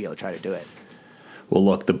bet you he'll try to do it. Well,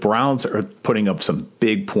 look, the Browns are putting up some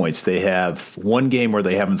big points. They have one game where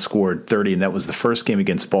they haven't scored 30, and that was the first game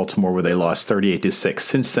against Baltimore where they lost 38-6.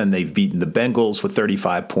 Since then, they've beaten the Bengals with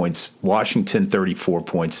 35 points, Washington 34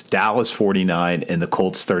 points, Dallas 49, and the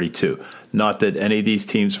Colts 32. Not that any of these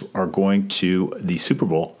teams are going to the Super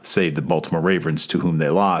Bowl, say the Baltimore Ravens, to whom they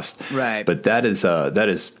lost. Right. But that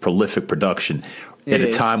is prolific production at a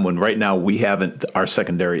time when right now our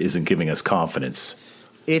secondary isn't giving us confidence.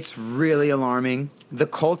 It's really alarming. The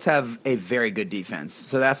Colts have a very good defense,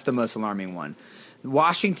 so that's the most alarming one.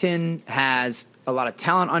 Washington has a lot of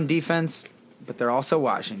talent on defense, but they're also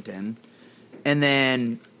Washington. And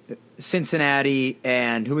then Cincinnati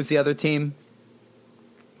and who was the other team?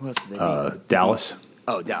 Who else did they beat? Dallas.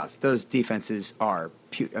 Oh, Dallas. Those defenses are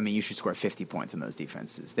you should score 50 points in those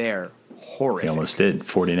defenses. They're horrific. He almost did,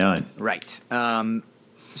 49. Right.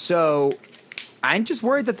 So I'm just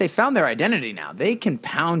worried that they found their identity now. They can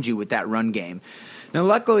pound you with that run game. Now,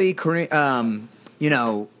 luckily,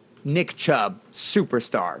 Nick Chubb,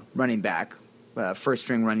 superstar running back,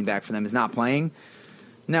 first-string running back for them, is not playing.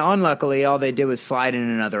 Now, unluckily, all they did was slide in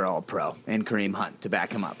another All-Pro and Kareem Hunt to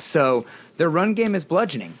back him up. So their run game is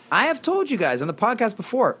bludgeoning. I have told you guys on the podcast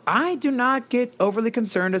before, I do not get overly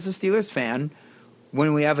concerned as a Steelers fan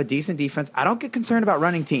when we have a decent defense. I don't get concerned about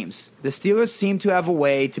running teams. The Steelers seem to have a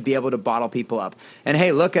way to be able to bottle people up. And,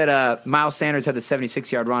 hey, look at Miles Sanders had the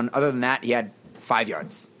 76-yard run. Other than that, he had 5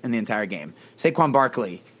 yards in the entire game. Saquon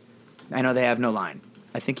Barkley, I know they have no line.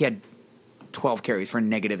 I think he had 12 carries for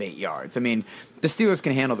 -8 yards. I mean, the Steelers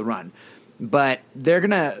can handle the run, but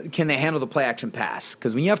can they handle the play action pass?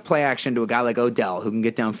 Because when you have play action to a guy like Odell who can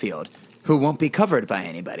get downfield, who won't be covered by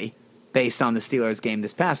anybody based on the Steelers game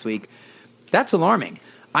this past week, that's alarming.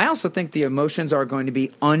 I also think the emotions are going to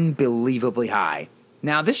be unbelievably high.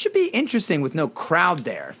 Now, this should be interesting with no crowd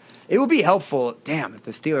there. It would be helpful, if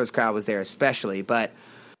the Steelers crowd was there especially, but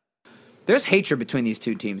there's hatred between these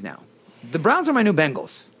two teams now. The Browns are my new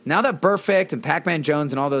Bengals. Now that Burfict and Pac-Man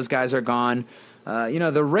Jones and all those guys are gone,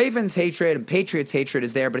 the Ravens' hatred and Patriots' hatred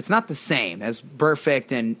is there, but it's not the same as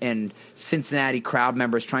Burfict and Cincinnati crowd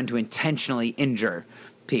members trying to intentionally injure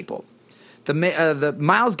people. The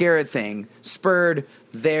Myles Garrett thing spurred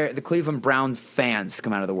the Cleveland Browns fans to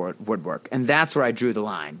come out of the woodwork, and that's where I drew the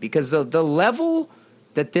line, because the level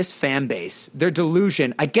that this fan base, their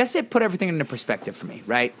delusion, I guess it put everything into perspective for me,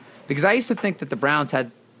 right? Because I used to think that the Browns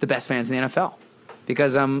had the best fans in the NFL,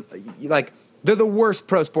 because they're the worst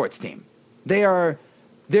pro sports team. Their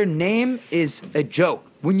name is a joke.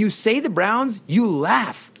 When you say the Browns, you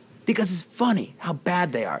laugh because it's funny how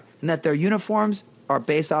bad they are, and that their uniforms are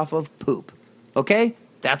based off of poop. Okay?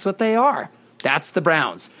 That's what they are. That's the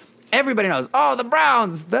Browns. Everybody knows, the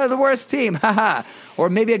Browns, they're the worst team. Haha. Or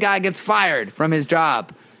maybe a guy gets fired from his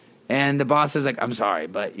job, and the boss is like, I'm sorry,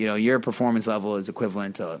 but your performance level is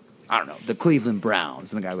equivalent to, I don't know, the Cleveland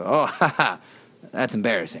Browns. And the guy goes, that's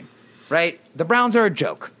embarrassing. Right? The Browns are a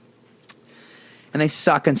joke. And they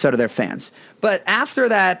suck, and so do their fans. But after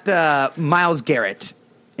that Myles Garrett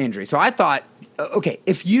injury, so I thought, okay,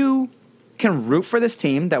 if you can root for this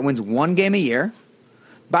team that wins one game a year.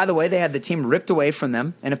 By the way, they had the team ripped away from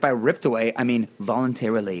them, and if by ripped away, I mean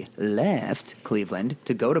voluntarily left Cleveland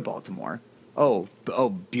to go to Baltimore. Oh,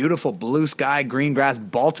 beautiful blue sky, green grass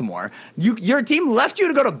Baltimore. Your team left you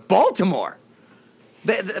to go to Baltimore.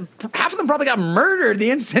 Half of them probably got murdered the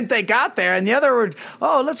instant they got there, and the other were,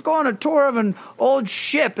 let's go on a tour of an old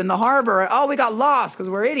ship in the harbor. Oh, we got lost because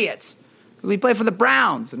we're idiots. We play for the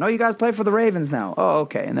Browns. No, you guys play for the Ravens now. Oh,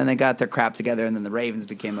 okay. And then they got their crap together, and then the Ravens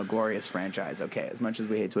became a glorious franchise. Okay, as much as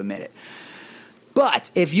we hate to admit it. But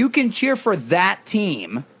if you can cheer for that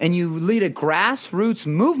team and you lead a grassroots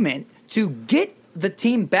movement to get the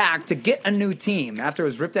team back, to get a new team after it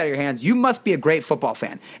was ripped out of your hands, you must be a great football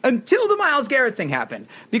fan. Until the Myles Garrett thing happened.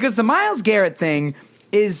 Because the Myles Garrett thing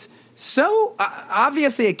is so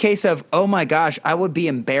obviously a case of, oh my gosh, I would be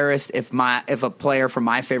embarrassed if a player from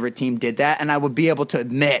my favorite team did that, and I would be able to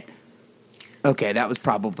admit, okay, that was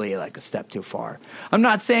probably like a step too far. I'm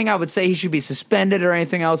not saying I would say he should be suspended or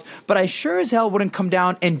anything else, but I sure as hell wouldn't come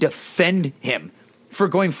down and defend him for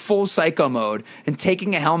going full psycho mode and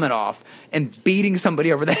taking a helmet off and beating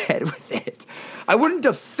somebody over the head with it. I wouldn't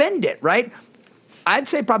defend it, right? I'd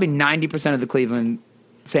say probably 90% of the Cleveland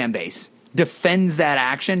fan base defends that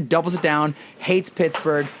action, doubles it down, hates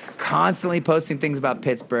Pittsburgh, constantly posting things about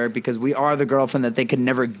Pittsburgh because we are the girlfriend that they could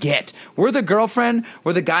never get. We're the girlfriend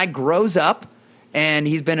where the guy grows up and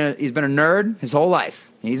he's been a nerd his whole life.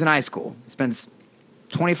 He's in high school. He spends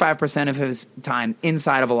 25% of his time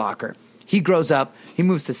inside of a locker. He grows up. He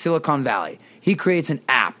moves to Silicon Valley. He creates an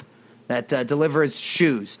app that delivers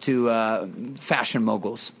shoes to fashion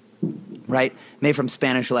moguls, right? Made from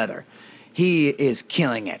Spanish leather. He is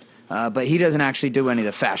killing it. But he doesn't actually do any of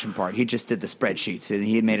the fashion part. He just did the spreadsheets, and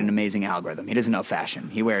he had made an amazing algorithm. He doesn't know fashion.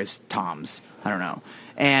 He wears Toms. I don't know.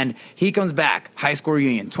 And he comes back, high school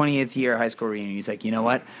reunion, 20th year high school reunion. He's like, you know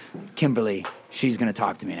what? Kimberly, she's going to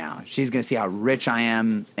talk to me now. She's going to see how rich I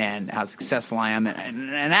am and how successful I am.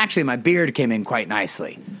 And actually, my beard came in quite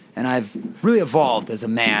nicely. And I've really evolved as a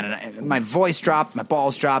man. And my voice dropped, my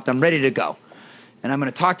balls dropped. I'm ready to go. And I'm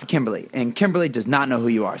going to talk to Kimberly. And Kimberly does not know who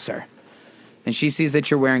you are, sir. And she sees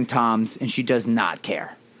that you're wearing Toms, and she does not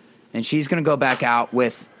care. And she's going to go back out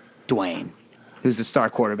with Dwayne, who's the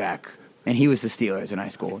star quarterback. And he was the Steelers in high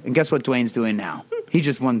school. And guess what Dwayne's doing now? He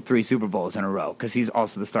just won 3 Super Bowls in a row because he's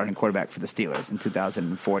also the starting quarterback for the Steelers in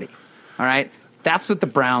 2040. All right? That's what the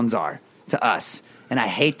Browns are to us. And I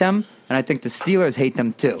hate them, and I think the Steelers hate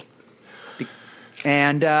them too.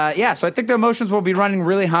 And, so I think their emotions will be running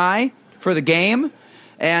really high for the game.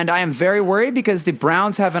 And I am very worried because the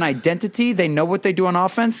Browns have an identity. They know what they do on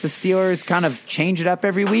offense. The Steelers kind of change it up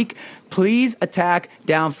every week. Please attack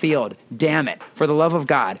downfield. Damn it. For the love of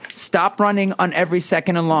God. Stop running on every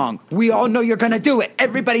second and long. We all know you're going to do it.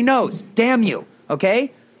 Everybody knows. Damn you.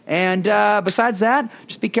 Okay? And besides that,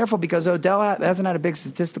 just be careful because Odell hasn't had a big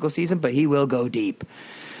statistical season, but he will go deep.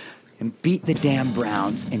 And beat the damn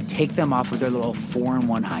Browns and take them off with their little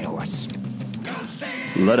 4-1 high horse.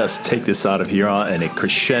 Let us take this out of here in a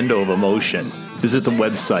crescendo of emotion. Visit the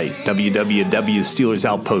website,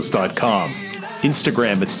 www.steelersoutpost.com,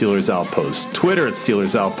 Instagram at Steelers Outpost, Twitter at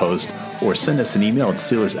Steelers Outpost, or send us an email at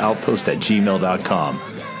steelersoutpost@gmail.com.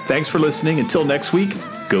 Thanks for listening. Until next week,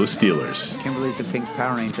 go Steelers. Kimberly's the pink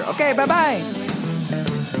Power Ranger. Okay, bye-bye.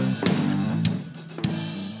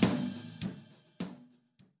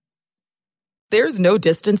 There's no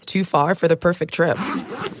distance too far for the perfect trip.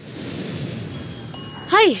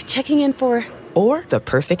 Hi, checking in for... Or the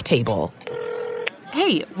perfect table.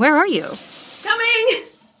 Hey, where are you? Coming!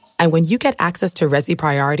 And when you get access to Resi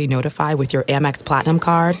Priority Notify with your Amex Platinum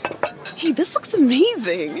card... Hey, this looks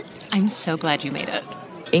amazing. I'm so glad you made it.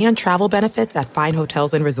 And travel benefits at fine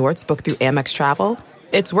hotels and resorts booked through Amex Travel,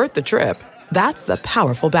 it's worth the trip. That's the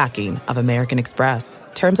powerful backing of American Express.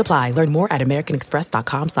 Terms apply. Learn more at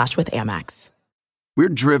americanexpress.com/withAmex. We're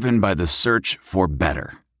driven by the search for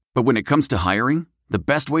better. But when it comes to hiring, the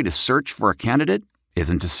best way to search for a candidate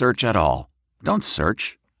isn't to search at all. Don't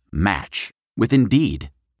search. Match with Indeed.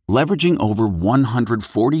 Leveraging over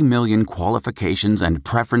 140 million qualifications and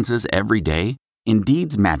preferences every day,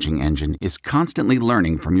 Indeed's matching engine is constantly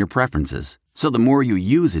learning from your preferences. So the more you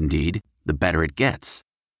use Indeed, the better it gets.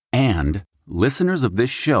 And listeners of this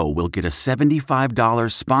show will get a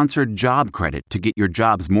 $75 sponsored job credit to get your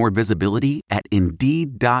jobs more visibility at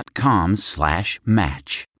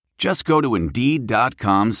Indeed.com/match. Just go to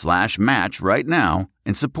Indeed.com/match right now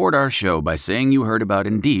and support our show by saying you heard about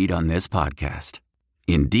Indeed on this podcast.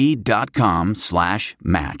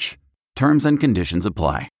 Indeed.com/match. Terms and conditions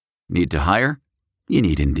apply. Need to hire? You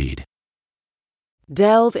need Indeed.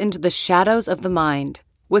 Delve into the shadows of the mind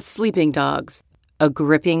with Sleeping Dogs, a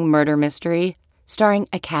gripping murder mystery starring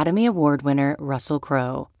Academy Award winner Russell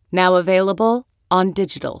Crowe. Now available on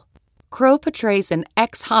digital. Crowe portrays an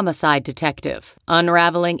ex-homicide detective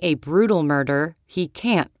unraveling a brutal murder he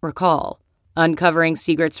can't recall. Uncovering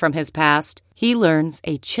secrets from his past, he learns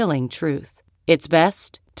a chilling truth. It's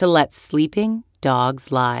best to let sleeping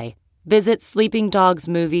dogs lie. Visit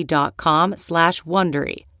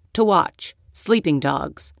sleepingdogsmovie.com/Wondery to watch Sleeping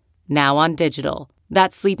Dogs, now on digital.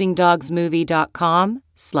 That's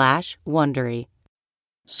sleepingdogsmovie.com/Wondery.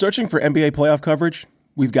 Searching for NBA playoff coverage?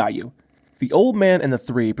 We've got you. The Old Man and the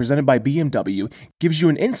Three, presented by BMW, gives you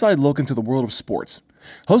an inside look into the world of sports.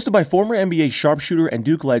 Hosted by former NBA sharpshooter and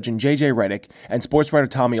Duke legend J.J. Redick and sports writer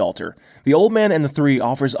Tommy Alter, The Old Man and the Three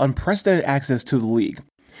offers unprecedented access to the league.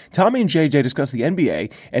 Tommy and JJ discuss the NBA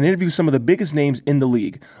and interview some of the biggest names in the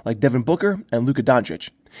league, like Devin Booker and Luka Doncic.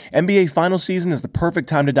 NBA final season is the perfect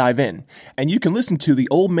time to dive in, and you can listen to The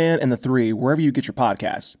Old Man and the Three wherever you get your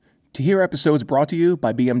podcasts. To hear episodes brought to you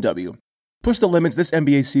by BMW. Push the limits this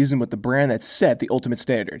NBA season with the brand that set the ultimate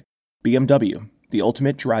standard. BMW, the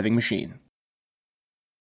ultimate driving machine.